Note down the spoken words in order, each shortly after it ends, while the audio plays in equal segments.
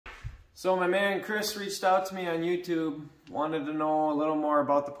So my man Chris reached out to me on YouTube, wanted to know a little more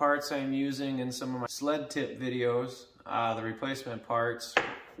about the parts I'm using in some of my sled tip videos, the replacement parts,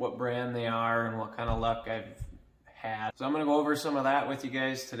 what brand they are, and what kind of luck I've had. So I'm going to go over some of that with you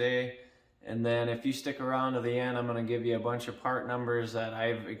guys today, and then if you stick around to the end, I'm going to give you a bunch of part numbers that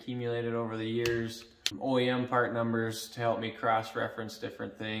I've accumulated over the years, OEM part numbers to help me cross-reference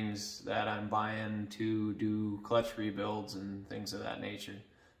different things that I'm buying to do clutch rebuilds and things of that nature.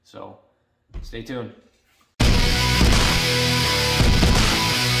 So stay tuned.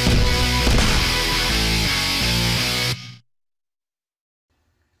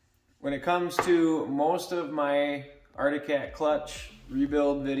 When it comes to most of my Arctic Cat clutch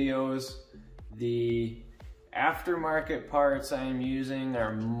rebuild videos, the aftermarket parts I'm using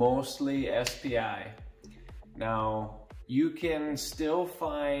are mostly SPI. Now, you can still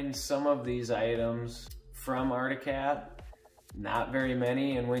find some of these items from Arctic Cat, not very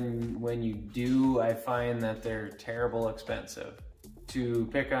many, and when you do, I find that they're terrible expensive. To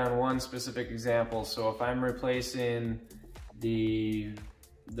pick on one specific example, so if I'm replacing the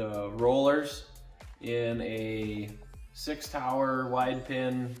rollers in a 6-tower wide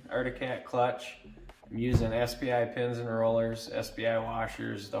pin Arctic Cat clutch, I'm using SPI pins and rollers, SPI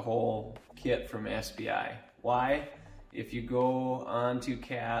washers, the whole kit from SPI. Why? If you go onto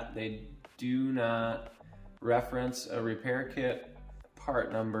Cat, they do not reference a repair kit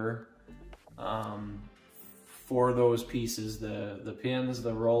part number for those pieces, the pins,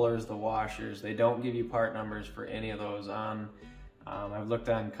 the rollers, the washers. They don't give you part numbers for any of those on. I've looked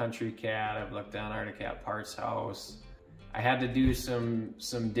on Country Cat, I've looked on Arctic Cat Parts House. I had to do some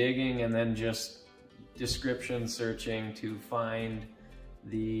digging and then just description searching to find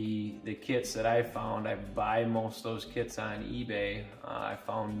the kits that I found. I buy most of those kits on eBay. I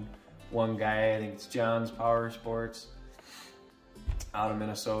found one guy, I think it's John's Power Sports, out of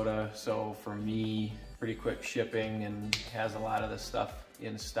Minnesota. So for me, pretty quick shipping and has a lot of the stuff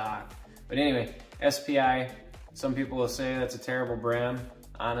in stock. But anyway, SPI, some people will say that's a terrible brand.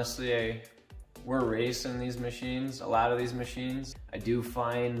 Honestly, we're racing these machines, a lot of these machines. I do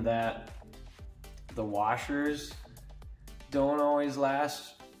find that the washers don't always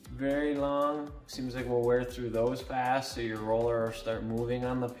last very long. Seems like we'll wear through those fast, so your roller will start moving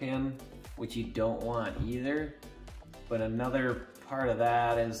on the pin, which you don't want either. But another part of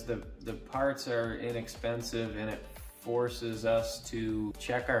that is the parts are inexpensive, and it forces us to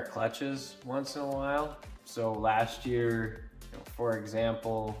check our clutches once in a while. So last year, for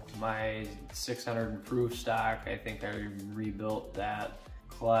example, my 600 proof stock, I think I rebuilt that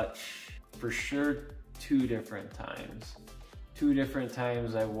clutch for sure 2 different times. 2 different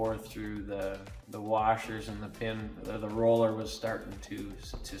times I wore through the washers, and the pin, the roller was starting to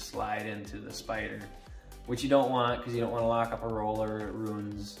slide into the spider, which you don't want, because you don't want to lock up a roller. It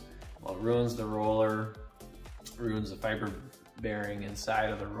ruins the roller, ruins the fiber bearing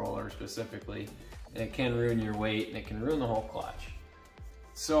inside of the roller specifically, and it can ruin your weight, and it can ruin the whole clutch.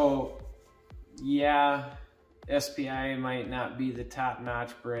 So yeah, SPI might not be the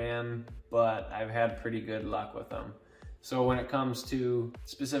top-notch brand, but I've had pretty good luck with them. So when it comes to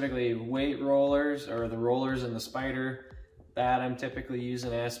specifically weight rollers, or the rollers in the spider, that I'm typically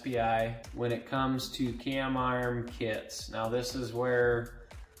using SPI. When it comes to cam arm kits, now this is where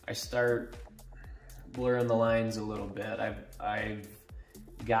I start blurring the lines a little bit. I've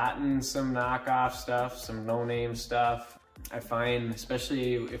gotten some knockoff stuff, some no-name stuff. I find,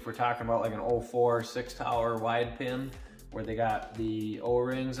 especially if we're talking about like an 04 6-tower wide pin, where they got the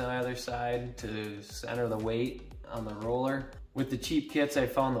O-rings on either side to center the weight on the roller. With the cheap kits, I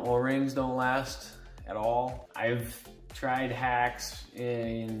found the O-rings don't last at all. I've tried hacks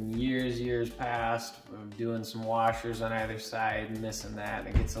in years past of doing some washers on either side and this and that, and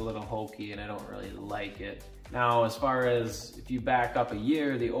it gets a little hokey and I don't really like it. Now, as far as if you back up a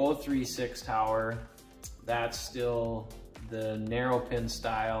year, the 03 6-tower, that's still the narrow pin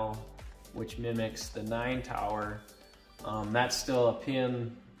style, which mimics the 9-tower. That's still a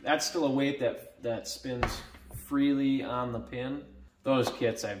pin, that's still a weight that spins freely on the pin. Those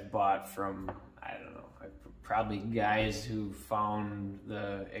kits I've bought from, I don't know, probably guys who found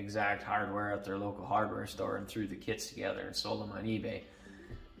the exact hardware at their local hardware store and threw the kits together and sold them on eBay.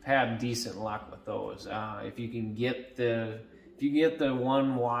 I've had decent luck with those. If you can get the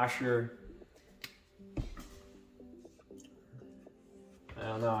one washer, I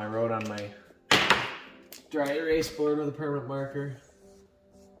don't know, I wrote on my dry erase board with a permanent marker,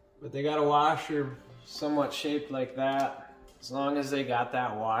 but they got a washer somewhat shaped like that. As long as they got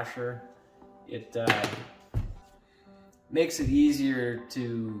that washer, it makes it easier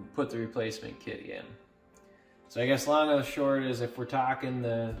to put the replacement kit in. So I guess long and the short is, if we're talking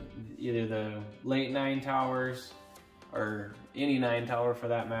either the late 9 towers, or any 9 tower for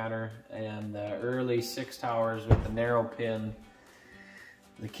that matter, and the early 6 towers with the narrow pin,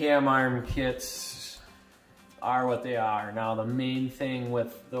 the cam arm kits are what they are. Now the main thing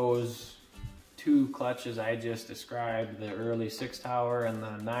with those 2 clutches I just described, the early 6 tower and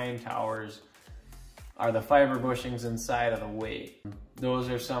the 9 towers, are the fiber bushings inside of the weight. Those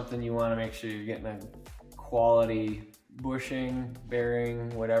are something you want to make sure you're getting a quality bushing, bearing,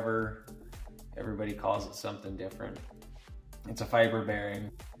 whatever. Everybody calls it something different. It's a fiber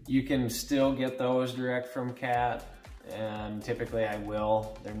bearing. You can still get those direct from Cat, and typically I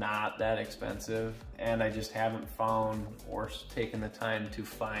will. They're not that expensive, and I just haven't found or taken the time to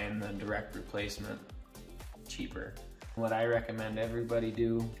find the direct replacement cheaper. What I recommend everybody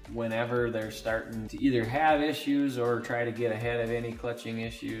do whenever they're starting to either have issues or try to get ahead of any clutching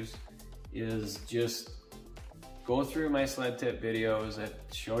issues is just go through my sled tip videos that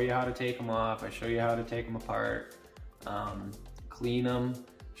show you how to take them off. I show you how to take them apart, clean them,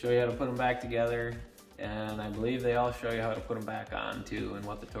 show you how to put them back together, and I believe they all show you how to put them back on too, and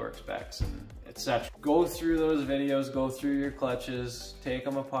what the torque specs and etc. Go through those videos, go through your clutches, take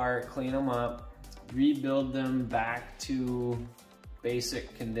them apart, clean them up, rebuild them back to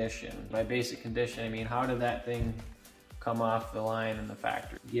basic condition. By basic condition, I mean, how did that thing come off the line in the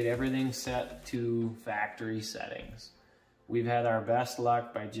factory? Get everything set to factory settings. We've had our best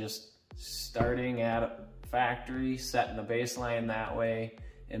luck by just starting at factory, setting the baseline that way,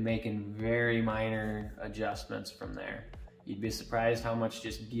 and making very minor adjustments from there. You'd be surprised how much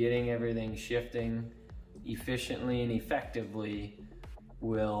just getting everything shifting efficiently and effectively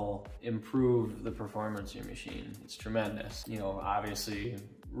will improve the performance of your machine. It's tremendous. You know, obviously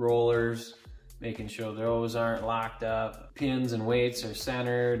rollers, making sure those aren't locked up. Pins and weights are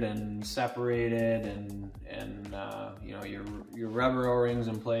centered and separated, and you know, your rubber O-rings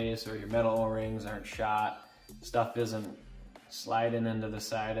in place, or your metal O-rings aren't shot. Stuff isn't sliding into the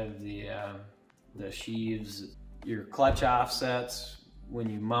side of the sheaves. Your clutch offsets, when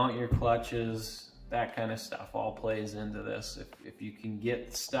you mount your clutches, that kind of stuff all plays into this. If you can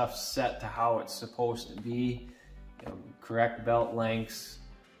get stuff set to how it's supposed to be, you know, correct belt lengths,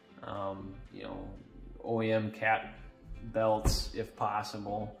 you know, OEM Cat belts if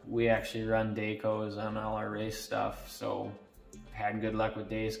possible. We actually run Daycos on all our race stuff, so had good luck with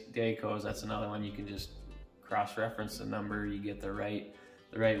Daycos. That's another one you can just cross-reference the number, you get the right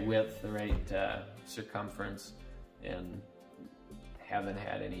width, the right circumference, and haven't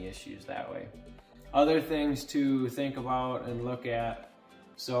had any issues that way. Other things to think about and look at.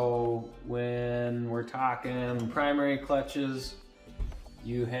 So when we're talking primary clutches,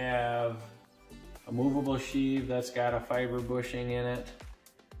 you have a movable sheave that's got a fiber bushing in it,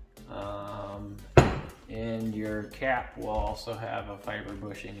 and your cap will also have a fiber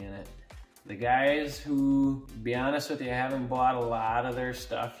bushing in it. The guys who, to be honest with you, I haven't bought a lot of their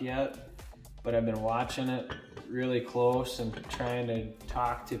stuff yet, but I've been watching it really close and trying to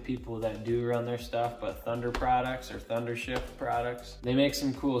talk to people that do run their stuff, but Thunder products or Thunder Shift products, they make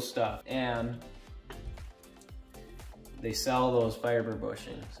some cool stuff, and they sell those fiber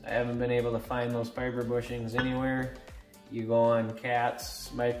bushings. I haven't been able to find those fiber bushings anywhere. You go on Cat's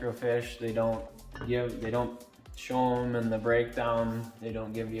Microfiche, they don't show them in the breakdown. They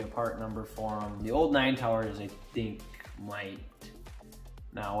don't give you a part number for them. The old 9 towers, I think, might.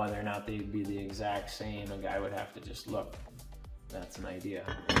 Now, whether or not they'd be the exact same, a guy would have to just look. That's an idea.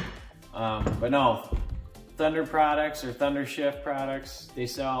 But no, Thunder products or Thunder Shift products, they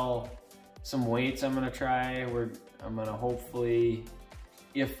sell some weights I'm gonna try. I'm gonna hopefully,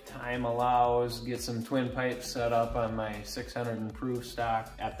 if time allows, get some twin pipes set up on my 600 Improve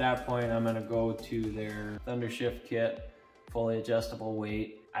stock. At that point, I'm gonna go to their Thunder Shift kit, fully adjustable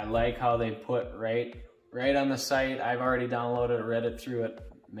weight. I like how they put right on the site. I've already downloaded, read it through it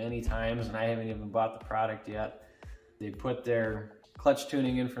many times, and I haven't even bought the product yet. They put their clutch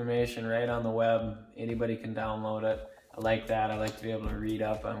tuning information right on the web. Anybody can download it. I like that. I like to be able to read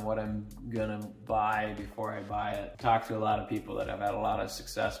up on what I'm gonna buy before I buy it. Talk to a lot of people that have had a lot of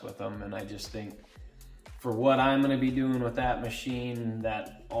success with them, and I just think for what I'm gonna be doing with that machine,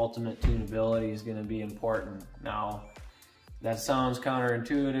 that ultimate tunability is gonna be important. Now, that sounds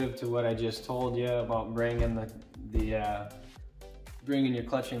counterintuitive to what I just told you about bringing bringing your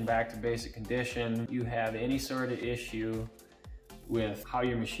clutching back to basic condition. You have any sort of issue with how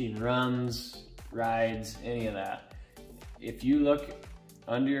your machine runs, rides, any of that. If you look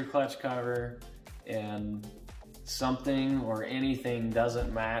under your clutch cover and something or anything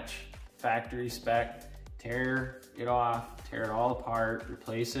doesn't match factory spec, tear it off, tear it all apart,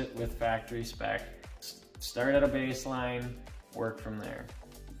 replace it with factory spec. Start at a baseline, work from there.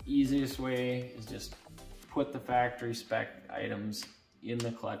 Easiest way is just put the factory spec items in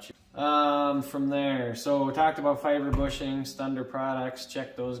the clutch. From there, so we talked about fiber bushings, Thunder Products,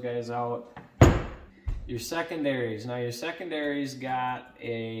 check those guys out. Your secondaries, now your secondaries got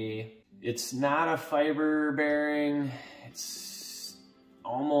it's not a fiber bearing, it's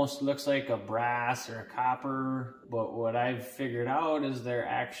almost looks like a brass or a copper, but what I've figured out is they're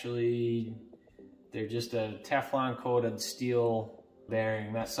just a Teflon coated steel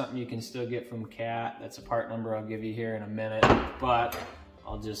bearing. That's something you can still get from Cat. That's a part number I'll give you here in a minute, but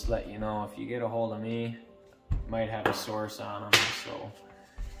I'll just let you know, if you get a hold of me, might have a source on them, so,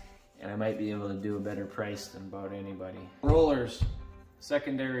 and I might be able to do a better price than about anybody. Rollers,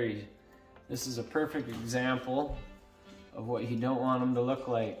 secondary. This is a perfect example of what you don't want them to look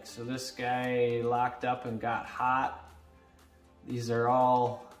like. So this guy locked up and got hot. These are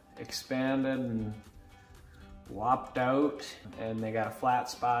all expanded and whopped out, and they got a flat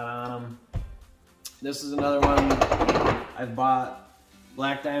spot on them. This is another one. I've bought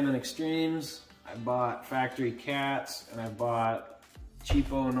Black Diamond Extremes, I bought Factory Cats, and I bought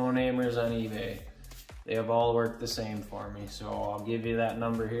cheapo no-namers on eBay. They have all worked the same for me, so I'll give you that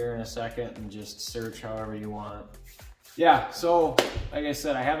number here in a second and just search however you want. Yeah, so like I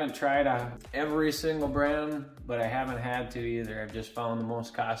said, I haven't tried every single brand, but I haven't had to either. I've just found the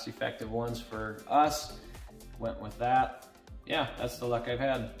most cost-effective ones for us, went with that. Yeah, that's the luck I've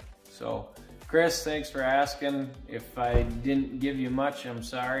had. So Chris, thanks for asking. If I didn't give you much, I'm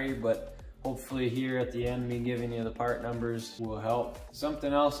sorry, but hopefully here at the end, me giving you the part numbers will help.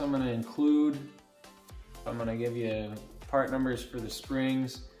 Something else I'm gonna include, I'm gonna give you part numbers for the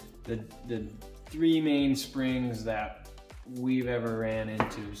springs, the 3 main springs that we've ever ran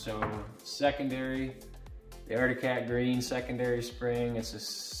into. So secondary, the Arctic Cat Green secondary spring,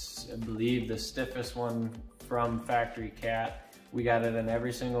 it's I believe the stiffest one from Factory Cat. We got it in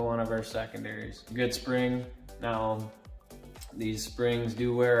every single one of our secondaries. Good spring. Now, these springs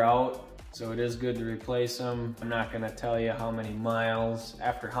do wear out, so it is good to replace them. I'm not gonna tell you how many miles,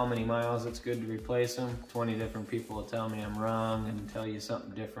 after how many miles it's good to replace them. 20 different people will tell me I'm wrong and tell you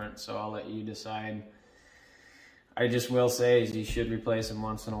something different, so I'll let you decide. I just will say is you should replace them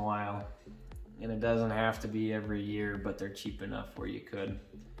once in a while. And it doesn't have to be every year, but they're cheap enough where you could.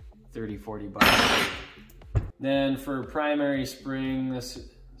 30, 40 bucks. Then for primary spring, this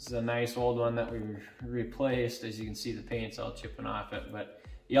is a nice old one that we replaced. As you can see, the paint's all chipping off it, but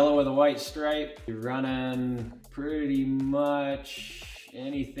yellow with a white stripe. You're running pretty much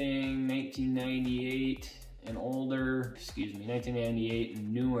anything 1998 and older, 1998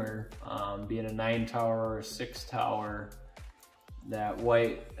 and newer, being a 9 tower or a 6 tower. That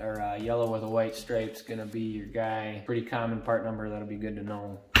white or yellow with a white stripe's gonna be your guy. Pretty common part number that'll be good to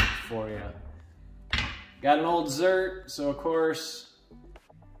know for you. Got an old Zert, so of course,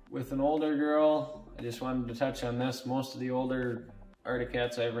 with an older girl, I just wanted to touch on this. Most of the older Arctic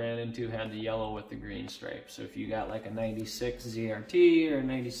Cats I've ran into had the yellow with the green stripe. So if you got like a 96 ZRT or a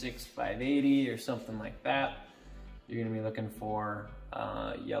 96 580 or something like that, you're gonna be looking for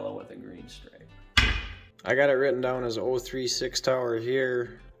yellow with a green stripe. I got it written down as 03 6 tower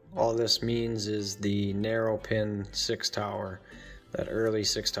here. All this means is the narrow pin 6 tower. That early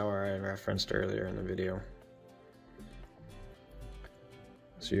 6 tower I referenced earlier in the video.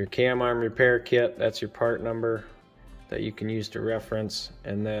 So your cam arm repair kit, that's your part number that you can use to reference.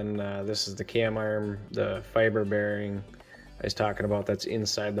 And then this is the cam arm, the fiber bearing I was talking about, that's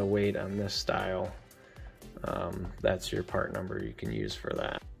inside the weight on this style. That's your part number you can use for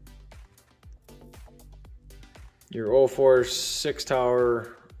that. Your 04 6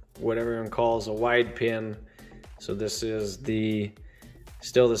 tower, what everyone calls a wide pin. So this is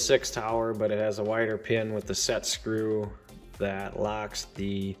still the 6 tower, but it has a wider pin with the set screw that locks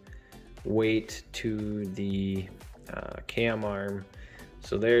the weight to the cam arm.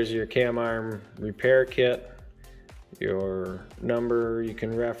 So there's your cam arm repair kit, your number you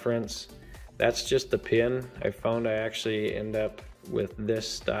can reference. That's just the pin. I found I actually end up with this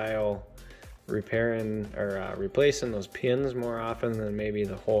style repairing or replacing those pins more often than maybe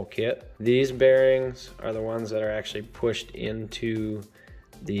the whole kit. These bearings are the ones that are actually pushed into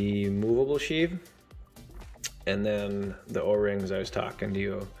the movable sheave, and then the O-rings I was talking to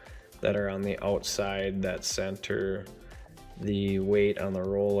you that are on the outside that center the weight on the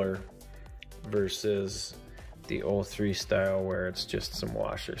roller versus the 03 style where it's just some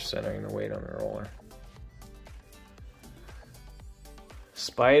washers centering the weight on the roller.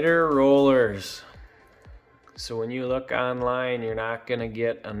 Spider rollers. So when you look online, you're not gonna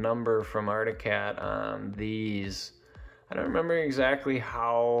get a number from Arctic Cat on these. I don't remember exactly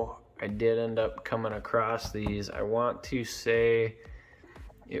how I did end up coming across these. I want to say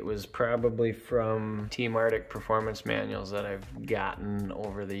it was probably from Team Arctic performance manuals that I've gotten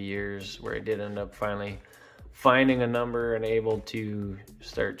over the years, where I did end up finally finding a number and able to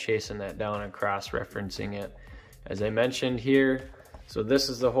start chasing that down and cross-referencing it. As I mentioned here, so this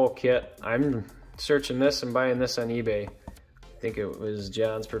is the whole kit. I'm searching this and buying this on eBay. I think it was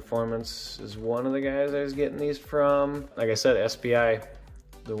John's Performance is one of the guys I was getting these from. Like I said, SBI,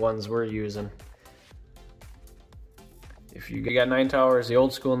 the ones we're using. If you got 9 towers, the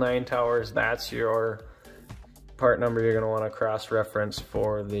old school 9 towers, that's your part number you're gonna wanna cross-reference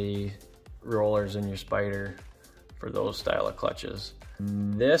for the rollers in your Spider for those style of clutches.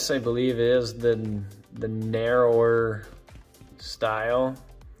 This, I believe, is the narrower style.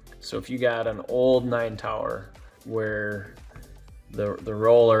 So if you got an old 9 tower where the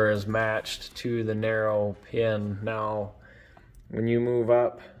roller is matched to the narrow pin, now when you move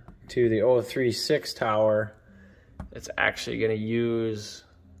up to the 036 tower, it's actually going to use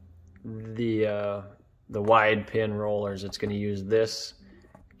the wide pin rollers. It's going to use this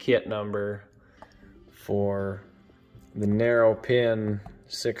kit number for the narrow pin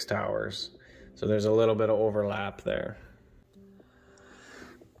 6 towers. So there's a little bit of overlap there.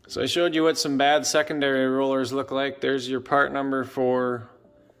 So I showed you what some bad secondary rollers look like. There's your part number for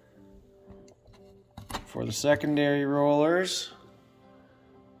the secondary rollers.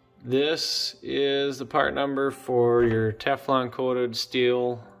 This is the part number for your Teflon coated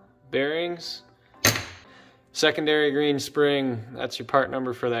steel bearings. Secondary green spring, that's your part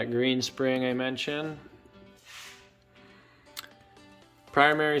number for that green spring I mentioned.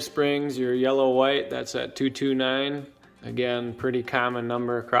 Primary springs, your yellow-white, that's at 229. Again, pretty common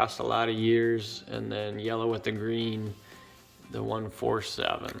number across a lot of years. And then yellow with the green, the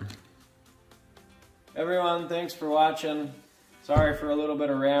 147. Everyone, thanks for watching. Sorry for a little bit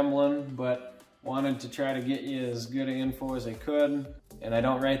of rambling, but wanted to try to get you as good info as I could. And I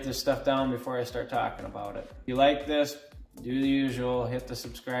don't write this stuff down before I start talking about it. If you like this, do the usual, hit the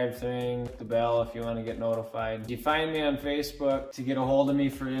subscribe thing, hit the bell if you want to get notified. If you find me on Facebook to get a hold of me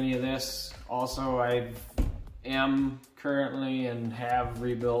for any of this. Also, I am currently and have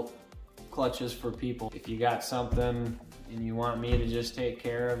rebuilt clutches for people. If you got something and you want me to just take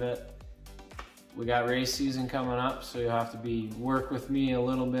care of it, we got race season coming up, so you'll have to work with me a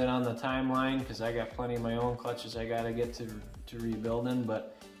little bit on the timeline, because I got plenty of my own clutches I got to get to rebuilding,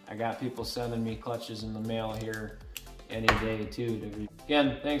 but I got people sending me clutches in the mail here any day too.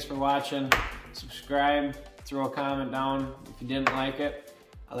 Again, thanks for watching. Subscribe, throw a comment down if you didn't like it.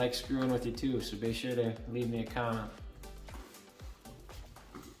 I like screwing with you too, so be sure to leave me a comment.